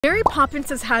Mary Poppins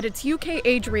has had its UK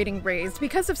age rating raised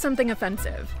because of something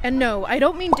offensive. And no, I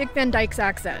don't mean Dick Van Dyke's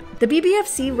accent. The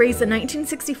BBFC raised the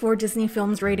 1964 Disney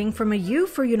film's rating from a U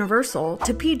for Universal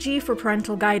to PG for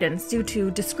Parental Guidance due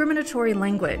to discriminatory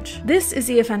language. This is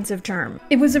the offensive term.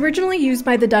 It was originally used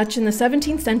by the Dutch in the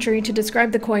 17th century to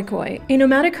describe the Khoikhoi, a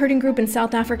nomadic herding group in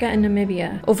South Africa and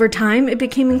Namibia. Over time, it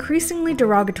became increasingly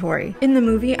derogatory. In the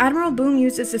movie, Admiral Boom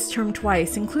uses this term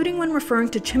twice, including when referring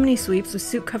to chimney sweeps with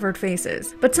soot-covered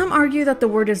faces. But some argue that the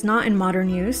word is not in modern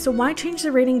use, so why change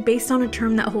the rating based on a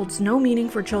term that holds no meaning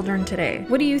for children today?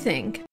 What do you think?